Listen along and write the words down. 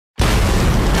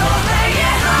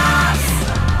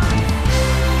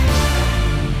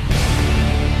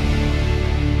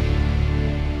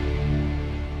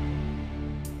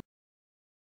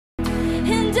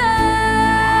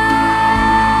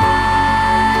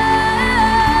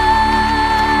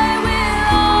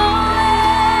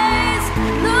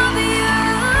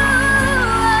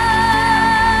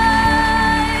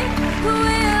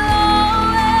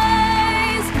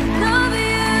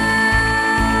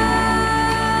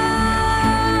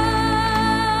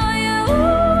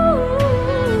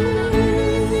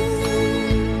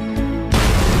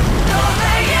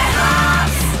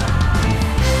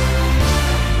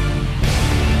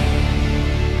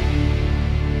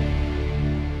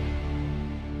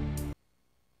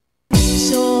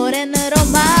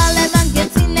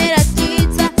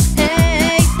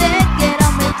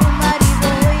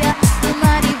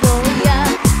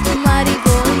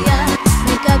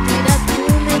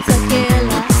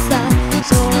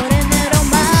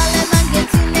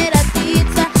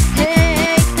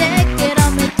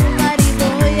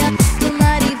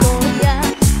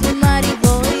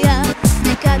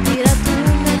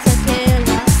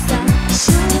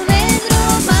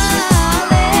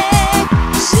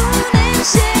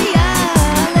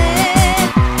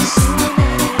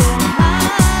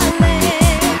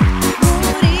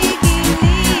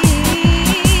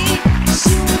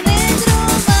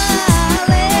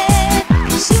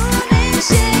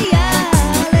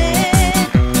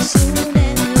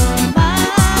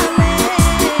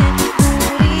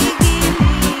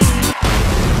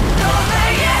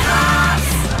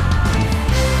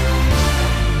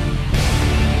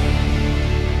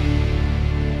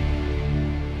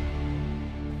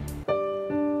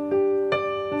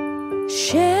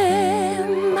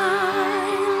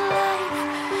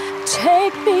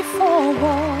know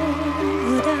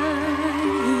what I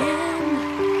am,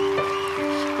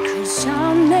 'cause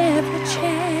I'll never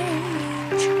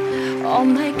change all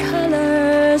my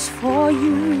colors for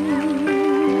you.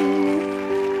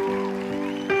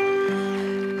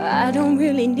 I don't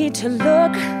really need to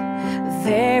look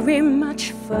very much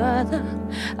further.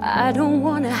 I don't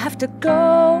want to have to go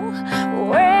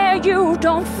where you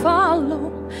don't follow.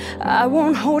 I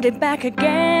won't hold it back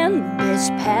again. There's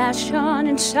passion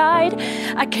inside.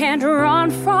 I can't run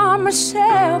from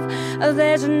myself.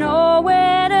 There's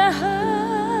nowhere to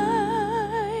hide.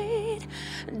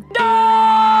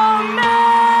 Don't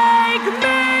make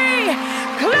me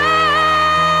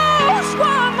close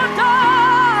one more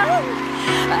time.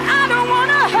 I don't want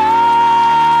to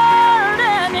hurt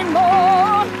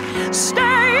anymore.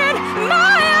 Stay in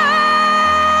my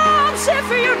arms if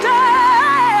you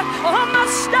dare. I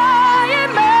must stay,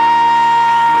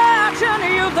 imagine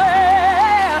you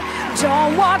there.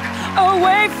 Don't walk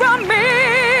away from me.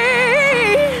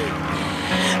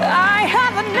 I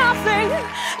have nothing,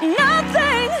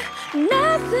 nothing,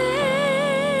 nothing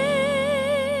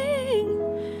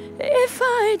if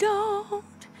I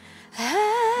don't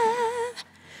have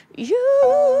you.